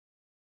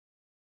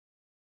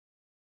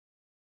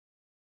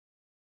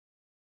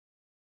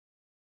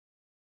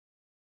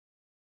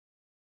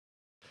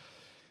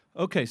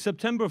Okay,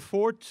 September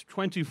 4th,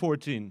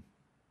 2014.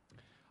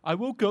 I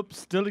woke up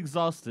still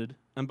exhausted,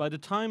 and by the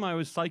time I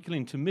was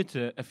cycling to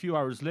Mitte a few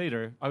hours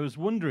later, I was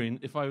wondering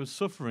if I was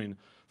suffering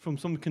from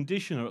some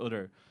condition or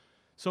other,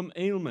 some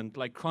ailment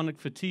like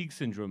chronic fatigue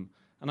syndrome,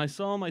 and I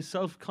saw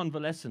myself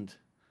convalescent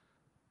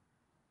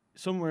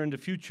somewhere in the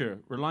future,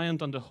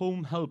 reliant on the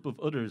home help of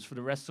others for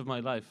the rest of my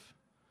life.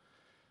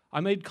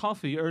 I made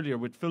coffee earlier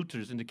with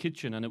filters in the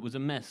kitchen, and it was a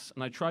mess,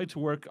 and I tried to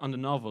work on the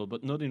novel,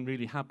 but nothing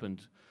really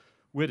happened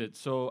with it,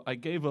 so I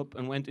gave up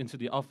and went into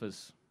the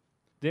office.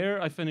 There,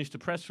 I finished a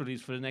press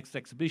release for the next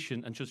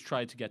exhibition and just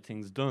tried to get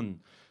things done.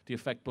 The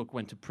effect book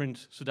went to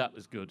print, so that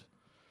was good.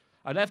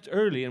 I left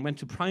early and went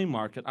to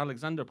Primark at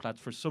Alexanderplatz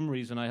for some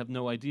reason, I have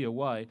no idea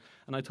why,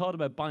 and I thought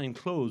about buying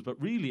clothes,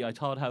 but really I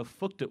thought how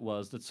fucked it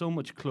was that so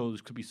much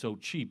clothes could be so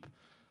cheap.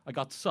 I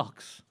got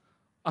socks.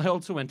 I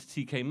also went to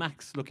TK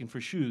Maxx looking for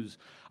shoes.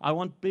 I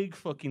want big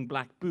fucking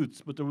black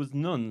boots, but there was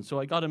none, so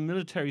I got a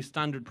military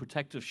standard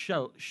protective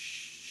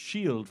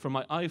shield for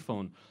my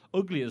iPhone.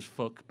 Ugly as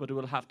fuck, but it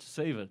will have to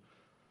save it.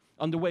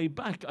 On the way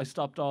back, I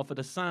stopped off at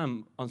a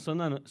Sam on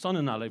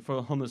Sonnenallee for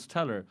a hummus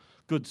teller.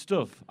 Good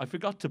stuff. I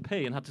forgot to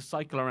pay and had to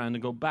cycle around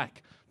and go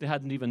back. They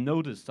hadn't even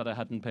noticed that I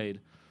hadn't paid.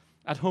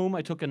 At home,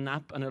 I took a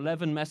nap, and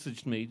 11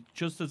 messaged me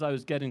just as I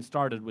was getting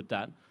started with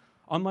that.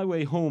 On my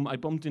way home, I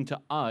bumped into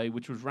I,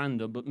 which was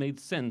random, but made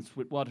sense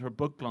with what her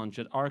book launch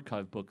at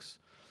Archive Books.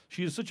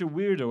 She is such a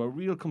weirdo, a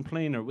real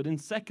complainer. Within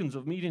seconds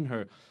of meeting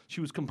her,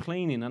 she was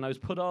complaining, and I was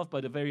put off by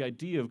the very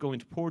idea of going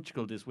to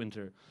Portugal this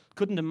winter.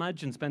 Couldn't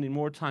imagine spending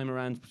more time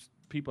around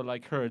people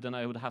like her than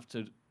I would have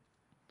to.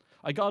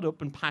 I got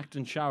up and packed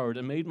and showered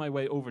and made my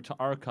way over to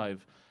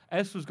Archive.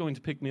 S was going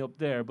to pick me up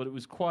there, but it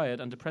was quiet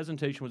and the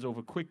presentation was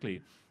over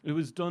quickly. It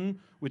was done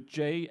with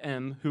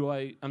J.M., who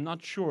I am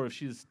not sure if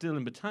she is still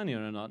in Britannia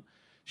or not.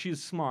 She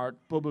is smart,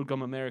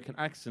 bubblegum American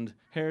accent,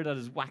 hair that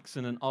is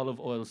waxen and olive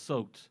oil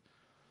soaked.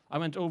 I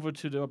went over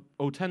to the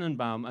O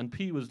Tenenbaum, and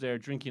P was there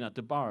drinking at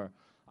the bar.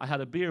 I had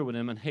a beer with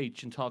him and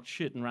H and talked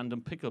shit and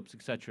random pickups,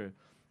 etc.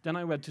 Then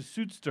I went to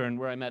Suitstern,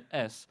 where I met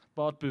S,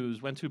 bought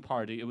booze, went to a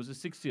party. It was a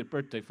 60th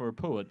birthday for a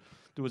poet.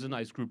 There was a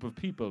nice group of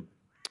people,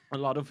 a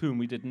lot of whom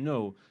we didn't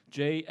know.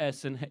 J,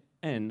 S, and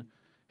N.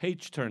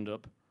 H turned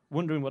up,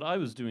 wondering what I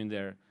was doing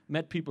there.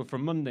 Met people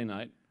from Monday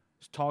night,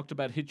 talked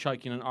about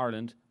hitchhiking in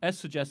Ireland. S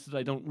suggested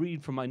I don't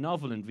read from my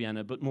novel in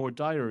Vienna, but more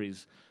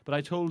diaries. But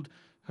I told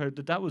her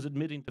that was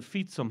admitting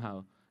defeat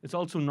somehow. It's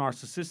also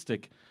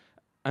narcissistic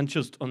and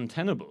just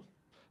untenable.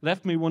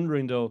 Left me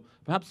wondering, though,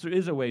 perhaps there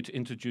is a way to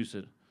introduce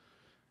it.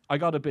 I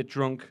got a bit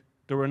drunk.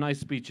 There were nice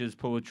speeches,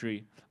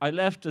 poetry. I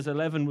left as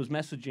 11 was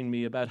messaging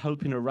me about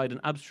helping her write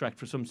an abstract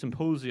for some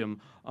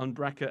symposium on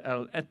Bracha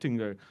L.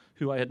 Ettinger,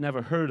 who I had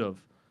never heard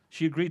of.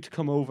 She agreed to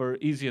come over,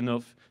 easy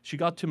enough. She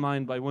got to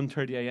mine by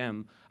 1:30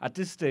 a.m. At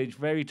this stage,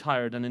 very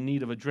tired and in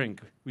need of a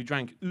drink. We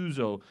drank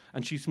ouzo,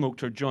 and she smoked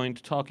her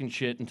joint, talking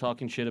shit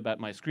about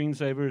my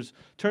screensavers.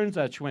 Turns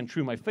out she went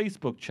through my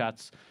Facebook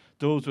chats,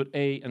 those with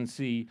A and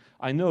C.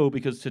 I know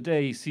because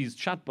today C's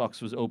chat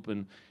box was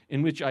open,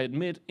 in which I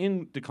admit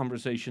in the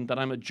conversation that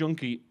I'm a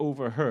junkie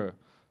over her.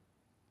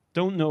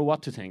 Don't know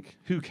what to think.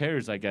 Who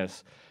cares, I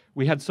guess.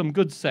 We had some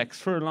good sex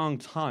for a long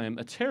time,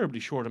 a terribly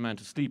short amount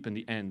of sleep in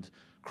the end.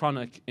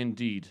 Chronic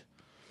indeed.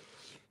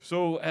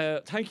 So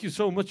thank you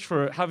so much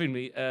for having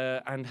me.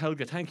 And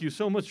Helga, thank you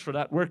so much for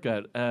that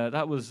workout.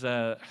 That was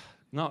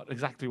not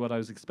exactly what I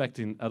was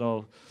expecting at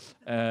all.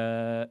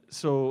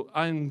 So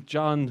I'm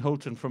John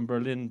Holten from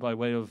Berlin by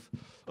way of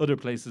other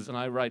places, and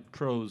I write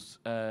prose,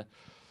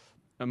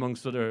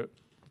 amongst other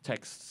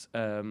texts,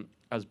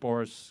 as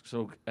Boris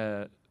so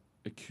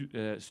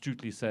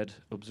astutely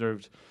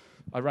observed.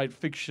 I write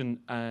fiction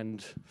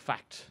and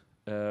fact.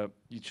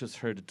 You just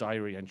heard a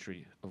diary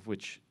entry of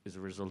which is a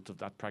result of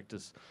that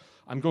practice.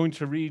 I'm going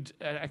to read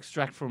an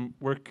extract from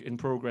Work in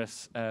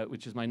Progress,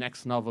 which is my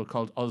next novel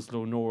called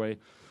Oslo, Norway,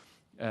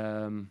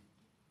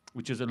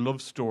 which is a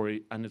love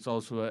story, and it's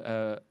also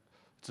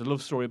it's a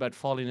love story about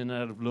falling in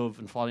and out of love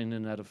and falling in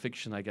and out of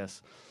fiction, I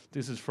guess.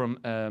 This is from,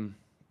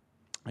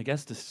 I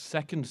guess, the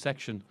second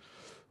section,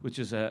 which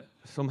is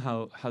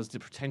somehow has the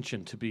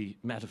pretension to be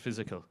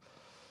metaphysical.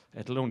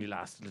 It'll only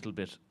last a little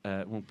bit.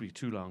 It won't be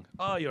too long.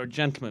 Oh, you're a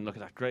gentleman. Look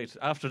at that. Great.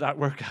 After that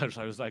workout,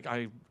 I was like,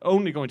 I'm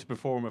only going to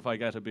perform if I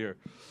get a beer.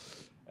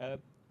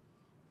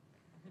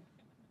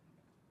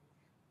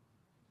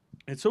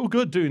 It's so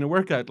good doing a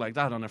workout like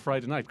that on a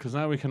Friday night, because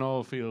now we can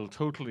all feel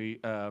totally,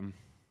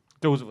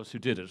 those of us who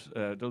did it,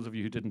 those of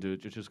you who didn't do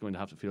it, you're just going to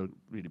have to feel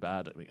really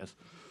bad, I guess.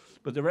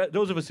 But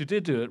those of us who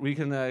did do it, we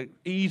can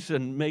eat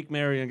and make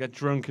merry and get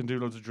drunk and do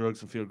loads of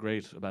drugs and feel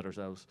great about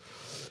ourselves.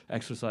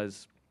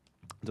 Exercise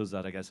does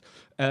that, I guess.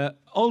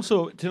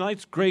 Also,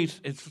 tonight's great.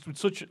 It's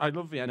such. I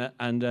love Vienna,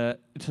 and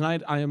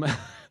tonight I am,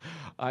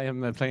 I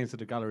am playing to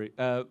the gallery.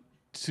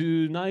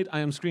 Tonight I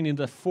am screening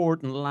the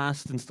fourth and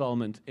last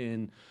installment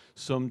in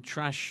some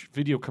trash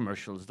video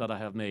commercials that I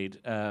have made,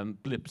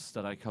 blips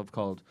that I have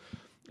called.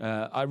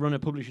 I run a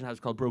publishing house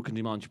called Broken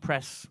Dimanche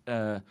Press,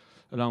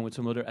 along with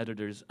some other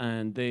editors,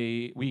 and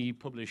we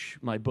publish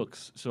my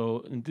books. So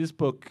in this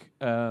book,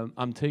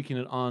 I'm taking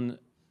it on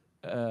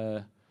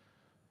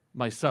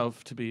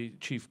myself to be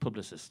chief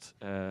publicist.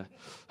 I'm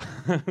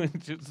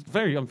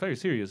very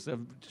serious.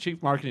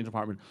 Chief marketing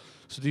department.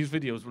 So these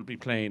videos will be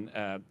playing.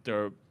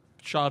 They're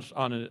shot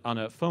on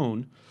a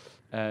phone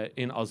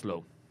in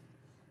Oslo.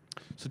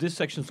 So this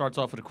section starts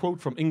off with a quote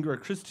from Inger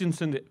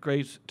Christiansen, the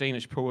great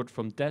Danish poet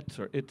from Det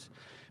or It.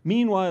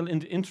 Meanwhile, in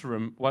the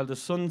interim, while the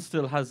sun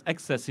still has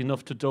excess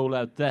enough to dole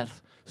out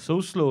death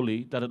so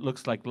slowly that it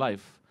looks like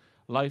life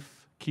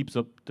keeps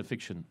up the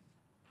fiction.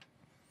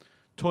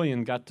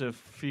 Toyin got the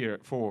fear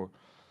for.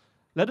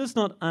 Let us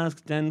not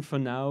ask then for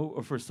now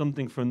or for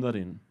something for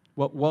nothing.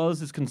 What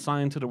was is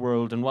consigned to the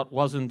world, and what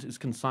wasn't is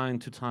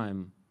consigned to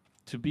time.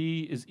 To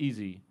be is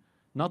easy.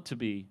 Not to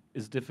be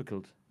is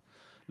difficult.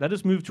 Let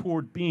us move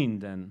toward being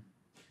then.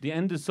 The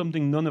end is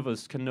something none of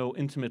us can know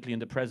intimately in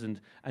the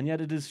present, and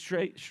yet it is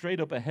straight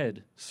up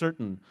ahead,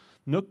 certain.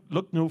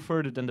 Look no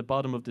further than the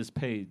bottom of this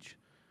page.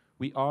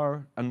 We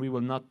are and we will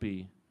not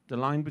be. The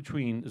line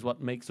between is what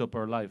makes up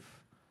our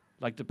life,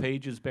 like the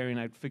pages bearing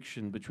out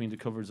fiction between the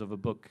covers of a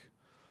book.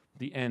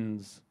 The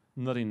ends,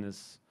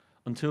 nothingness,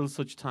 until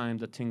such time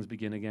that things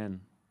begin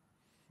again.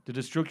 The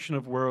destruction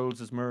of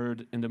worlds is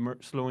mirrored in the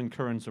slowing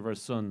currents of our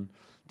sun,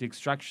 the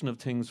extraction of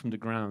things from the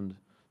ground,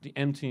 the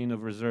emptying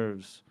of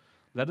reserves.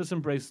 Let us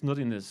embrace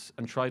nothingness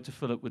and try to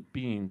fill it with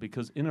being,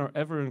 because in our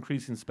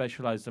ever-increasing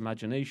specialized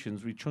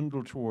imaginations, we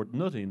trundle toward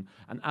nothing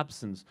and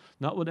absence,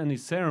 not with any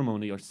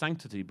ceremony or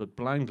sanctity, but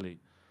blindly.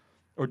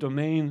 Our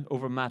domain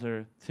over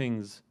matter,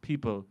 things,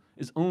 people,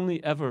 is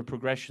only ever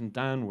progression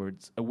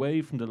downwards,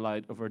 away from the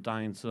light of our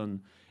dying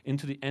sun,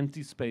 into the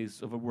empty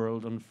space of a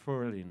world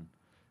unfurling.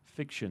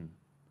 Fiction.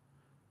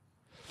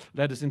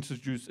 Let us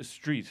introduce a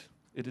street.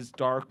 It is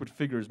dark with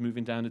figures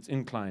moving down its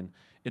incline.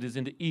 It is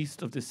in the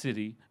east of the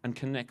city and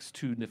connects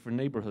two different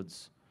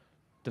neighborhoods.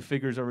 The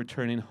figures are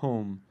returning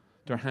home.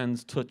 Their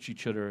hands touch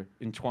each other,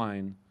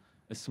 entwine.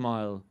 A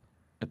smile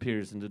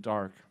appears in the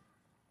dark.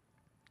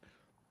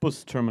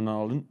 Bus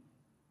terminalen.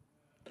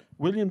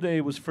 William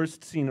Day was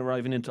first seen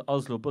arriving into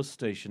Oslo bus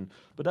station,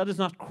 but that is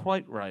not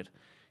quite right.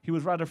 He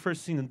was rather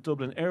first seen in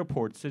Dublin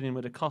airport, sitting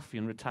with a coffee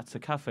in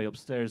Ratatza Cafe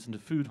upstairs in the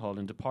food hall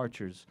in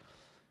departures.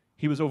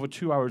 He was over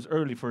 2 hours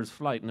early for his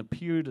flight and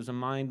appeared as a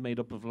mind made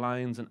up of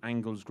lines and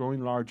angles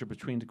growing larger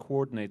between the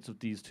coordinates of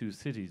these two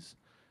cities.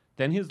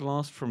 Then he is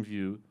lost from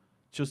view,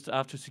 just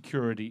after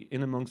security,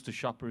 in amongst the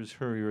shoppers,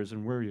 hurriers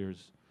and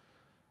worriers.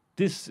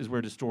 This is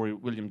where the story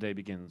of William Day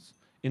begins.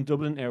 In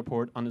Dublin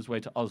airport on his way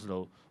to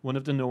Oslo, one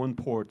of the known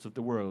ports of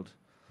the world.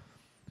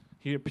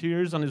 He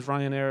appears on his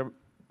Ryanair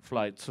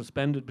flight,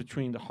 suspended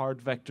between the hard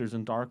vectors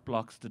and dark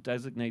blocks that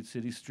designate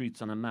city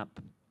streets on a map.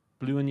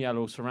 Blue and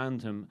yellow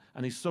surround him,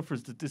 and he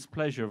suffers the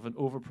displeasure of an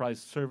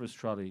overpriced service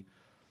trolley.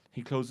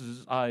 He closes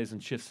his eyes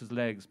and shifts his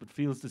legs, but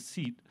feels the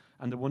seat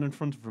and the one in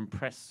front of him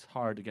press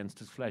hard against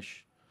his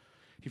flesh.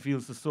 He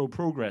feels the slow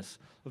progress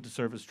of the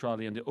service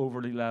trolley and the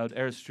overly loud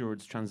air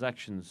steward's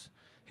transactions.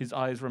 His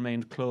eyes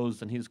remained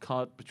closed, and he is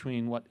caught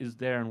between what is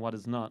there and what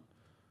is not,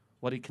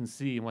 what he can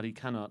see and what he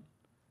cannot,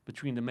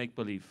 between the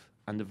make-believe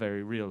and the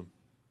very real.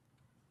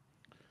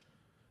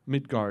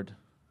 Midgard.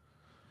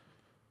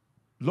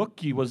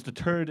 Loki was the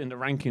third in the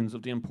rankings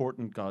of the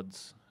important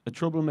gods, a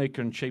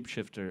troublemaker and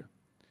shapeshifter.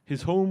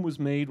 His home was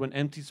made when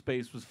empty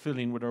space was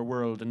filling with our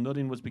world and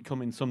nothing was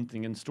becoming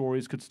something and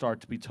stories could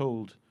start to be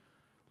told.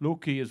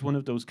 Loki is one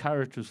of those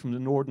characters from the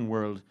northern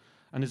world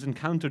and is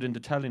encountered in the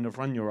telling of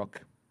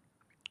Ragnarok,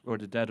 or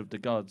the dead of the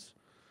gods.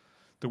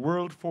 The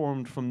world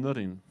formed from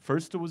nothing.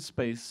 First there was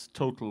space,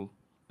 total,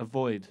 a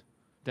void.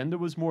 Then there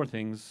was more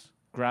things,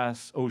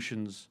 grass,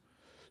 oceans.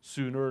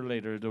 Sooner or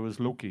later there was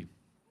Loki.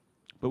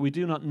 But we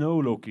do not know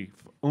Loki,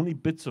 only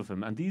bits of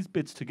him, and these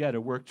bits together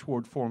work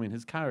toward forming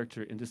his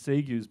character in the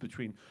segues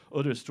between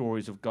other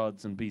stories of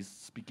gods and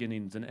beasts,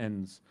 beginnings and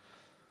ends.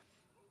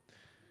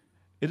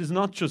 It is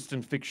not just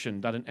in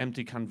fiction that an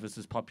empty canvas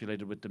is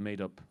populated with the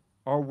made-up.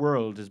 Our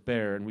world is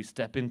bare, and we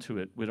step into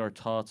it with our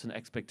thoughts and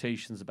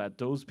expectations about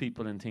those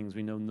people and things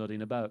we know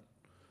nothing about.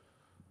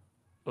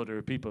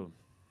 Other people.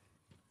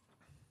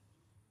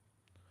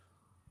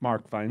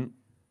 Mark Vine.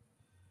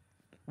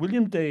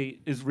 William Day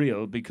is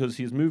real because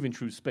he is moving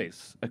through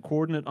space, a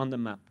coordinate on the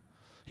map.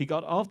 He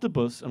got off the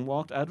bus and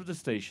walked out of the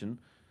station.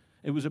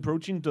 It was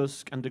approaching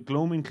dusk, and the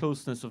gloaming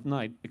closeness of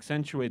night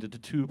accentuated the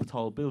two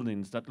tall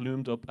buildings that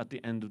loomed up at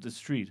the end of the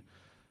street,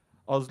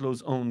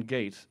 Oslo's own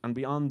gate, and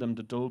beyond them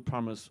the dull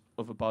promise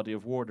of a body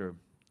of water,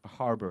 a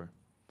harbour.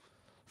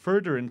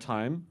 Further in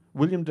time,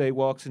 William Day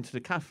walks into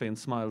the cafe and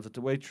smiles at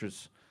the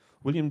waitress.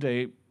 William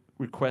Day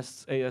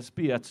requests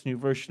ASB's new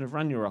version of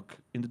Ragnarok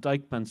in the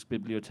Dijkman's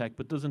bibliothèque,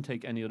 but doesn't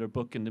take any other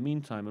book in the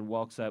meantime and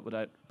walks out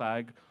without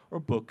bag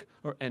or book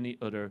or any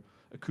other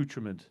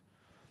accoutrement.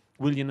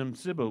 William and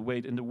Sybil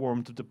wait in the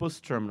warmth of the bus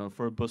terminal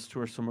for a bus to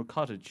her summer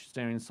cottage,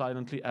 staring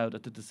silently out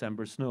at the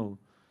December snow.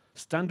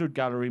 Standard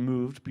Gallery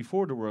moved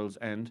before the world's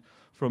end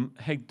from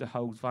Heg de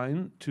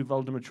Hoogveen to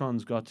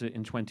Waldemarsronsgate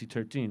in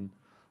 2013.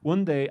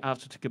 One day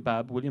after the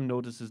kebab, William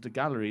notices the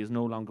gallery is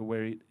no longer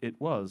where it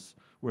was,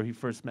 where he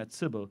first met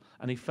Sybil,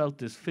 and he felt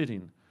this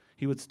fitting.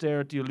 He would stare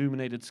at the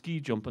illuminated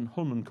ski jump in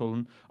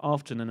Holmenkollen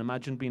often and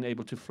imagine being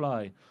able to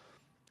fly,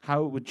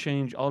 how it would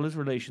change all his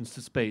relations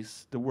to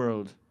space, the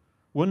world.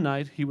 One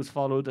night, he was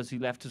followed as he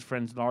left his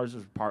friend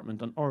Lars's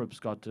apartment on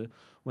Orupsgata.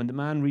 When the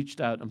man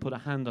reached out and put a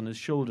hand on his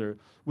shoulder,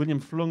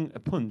 William flung a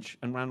punch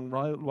and ran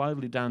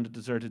wildly down the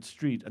deserted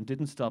street and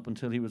didn't stop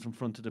until he was in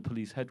front of the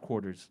police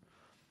headquarters.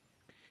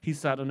 He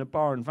sat in a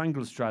bar in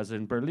Wangelstrasse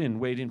in Berlin,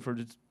 waiting for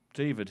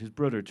David, his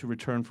brother, to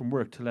return from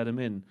work to let him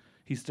in.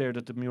 He stared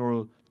at the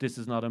mural, "This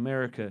is not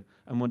America,"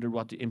 and wondered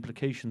what the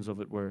implications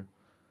of it were.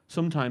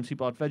 Sometimes he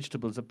bought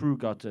vegetables at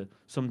Brugata,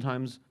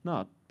 sometimes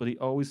not, but he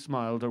always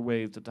smiled or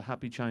waved at the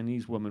happy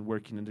Chinese woman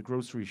working in the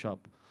grocery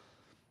shop.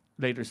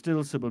 Later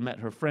still, Sybil met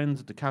her friends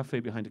at the cafe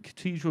behind the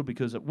cathedral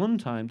because at one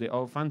time they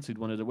all fancied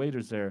one of the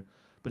waiters there,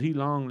 but he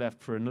long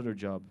left for another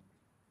job.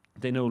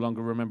 They no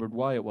longer remembered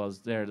why it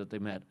was there that they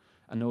met,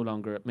 and no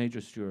longer at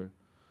Major Stewart.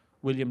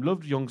 William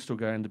loved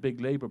Youngstogar and the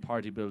big Labour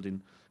Party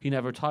building. He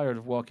never tired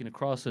of walking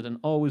across it and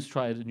always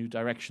tried a new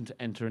direction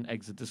to enter and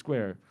exit the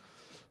square.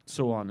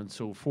 So on and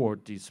so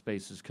forth, these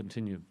spaces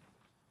continue.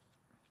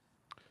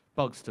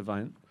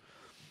 Bogstavine.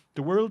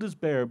 The world is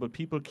bare, but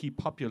people keep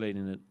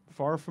populating it.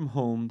 Far from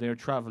home, they are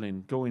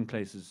travelling, going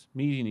places,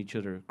 meeting each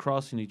other,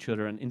 crossing each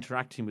other, and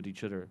interacting with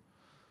each other.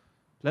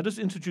 Let us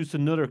introduce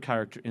another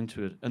character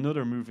into it,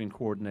 another moving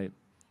coordinate.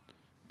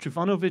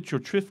 Trivanovich or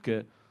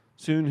Trifke,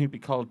 soon he'd be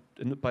called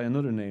by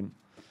another name.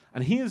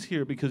 And he is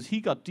here because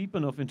he got deep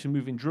enough into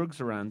moving drugs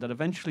around that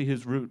eventually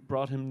his route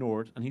brought him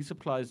north, and he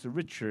supplies the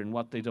richer in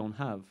what they don't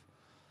have.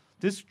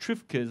 This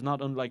Trifke is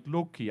not unlike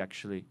Loki,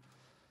 actually.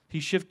 He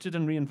shifted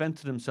and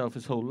reinvented himself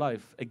his whole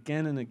life,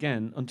 again and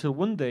again, until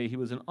one day he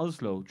was in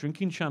Oslo,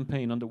 drinking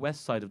champagne on the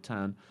west side of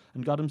town,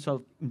 and got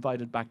himself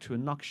invited back to a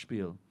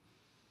Nachspiel,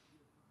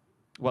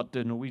 what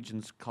the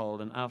Norwegians called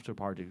an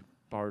after-party,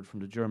 borrowed from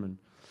the German.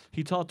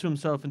 He thought to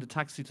himself in the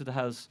taxi to the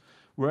house,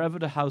 wherever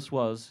the house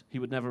was, he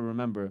would never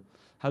remember,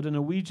 how the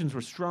Norwegians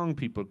were strong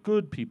people,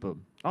 good people,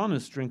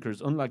 honest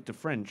drinkers, unlike the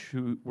French,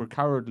 who were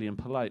cowardly and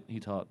polite, he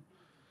thought.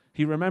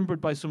 He remembered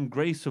by some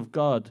grace of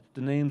God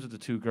the names of the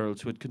two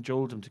girls who had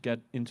cajoled him to get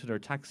into their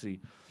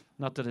taxi.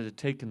 Not that it had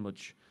taken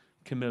much,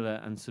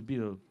 Camilla and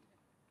Sibylle.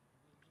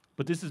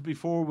 But this is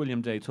before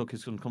William Day took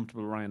his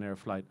uncomfortable Ryanair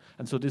flight,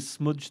 and so this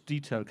smudged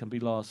detail can be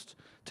lost,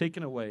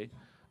 taken away,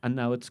 and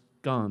now it's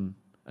gone,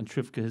 and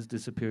Trifke has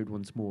disappeared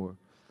once more.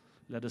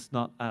 Let us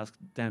not ask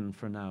then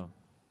for now.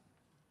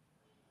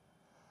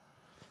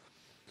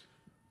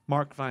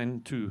 Mark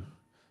Vine 2.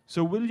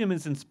 So William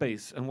is in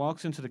space and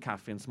walks into the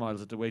cafe and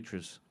smiles at the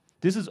waitress.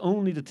 This is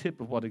only the tip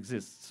of what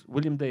exists.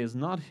 William Day is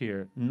not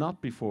here,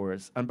 not before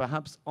us, and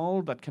perhaps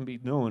all that can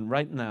be known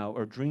right now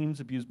are dreams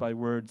abused by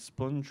words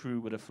spun through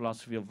with a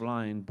philosophy of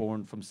lying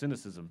born from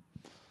cynicism.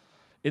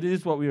 It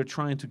is what we are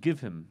trying to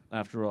give him,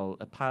 after all,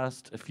 a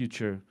past, a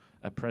future,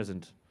 a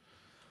present.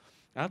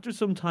 After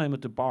some time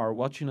at the bar,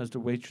 watching as the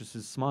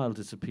waitress's smile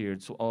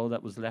disappeared, so all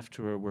that was left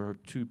to her were her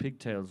two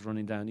pigtails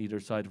running down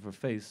either side of her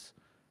face,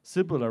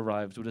 Sybil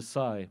arrived with a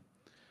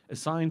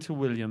sign to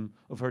William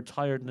of her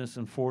tiredness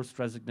and forced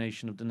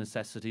resignation of the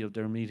necessity of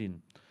their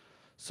meeting.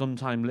 Some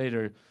time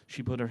later,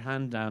 she put her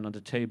hand down on the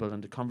table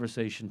and the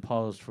conversation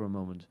paused for a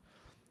moment.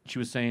 She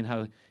was saying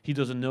how he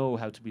doesn't know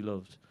how to be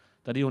loved,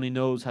 that he only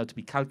knows how to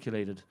be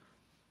calculated.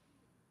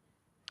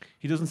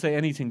 He doesn't say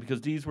anything because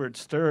these words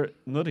stir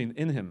nothing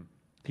in him.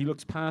 He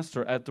looks past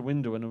her out the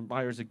window and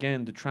admires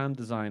again the tram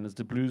design as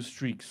the blue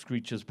streak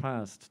screeches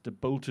past, the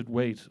bolted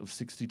weight of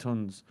 60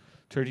 tons,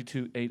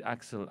 32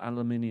 8-axle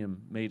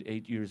aluminium made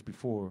 8 years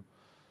before.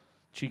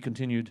 She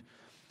continued,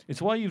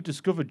 "It's why you've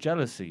discovered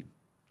jealousy.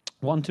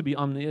 Want to be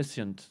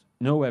omniscient,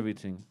 know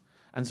everything.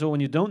 And so when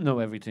you don't know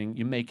everything,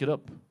 you make it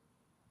up."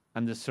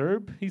 "And the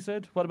Serb?" he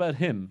said. "What about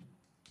him?"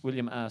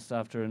 William asked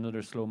after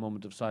another slow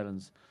moment of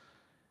silence.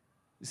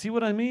 "See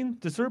what I mean?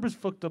 The Serb has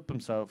fucked up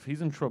himself.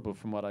 He's in trouble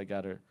from what I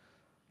gather."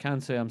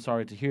 "Can't say I'm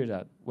sorry to hear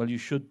that." "Well, you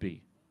should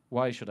be."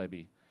 "Why should I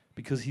be?"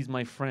 "Because he's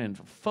my friend."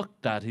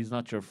 "Fuck that, he's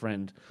not your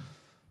friend.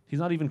 He's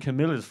not even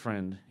Camilla's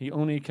friend. He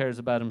only cares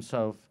about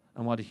himself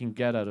and what he can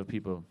get out of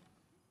people."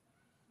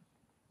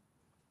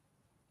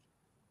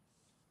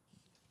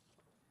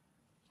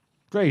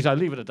 Great, I'll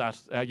leave it at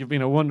that. You've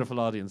been a wonderful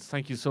audience.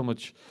 Thank you so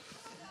much.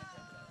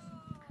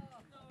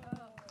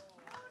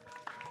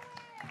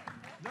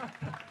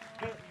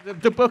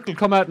 The book will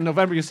come out in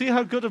November. You see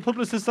how good a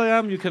publicist I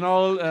am? You can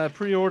all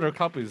pre-order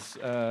copies.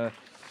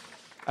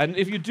 And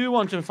if you do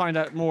want to find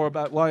out more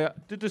about why...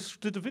 Did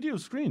the video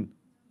screen?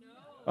 No.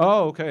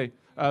 Oh, okay.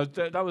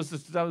 That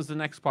was the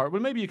next part.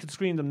 Well, maybe you could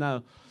screen them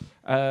now,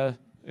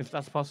 if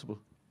that's possible.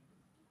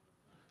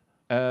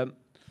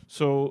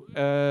 So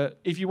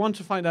if you want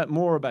to find out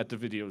more about the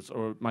videos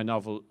or my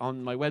novel,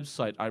 on my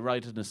website I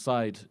write an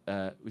aside,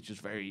 which is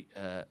very...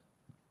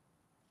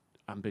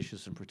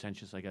 ambitious and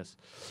pretentious, I guess,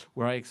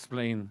 where I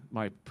explain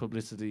my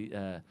publicity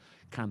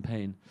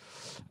campaign.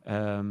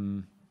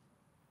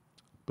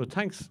 But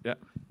thanks, yeah.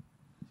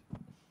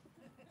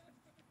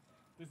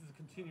 This is a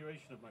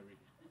continuation of my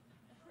reading.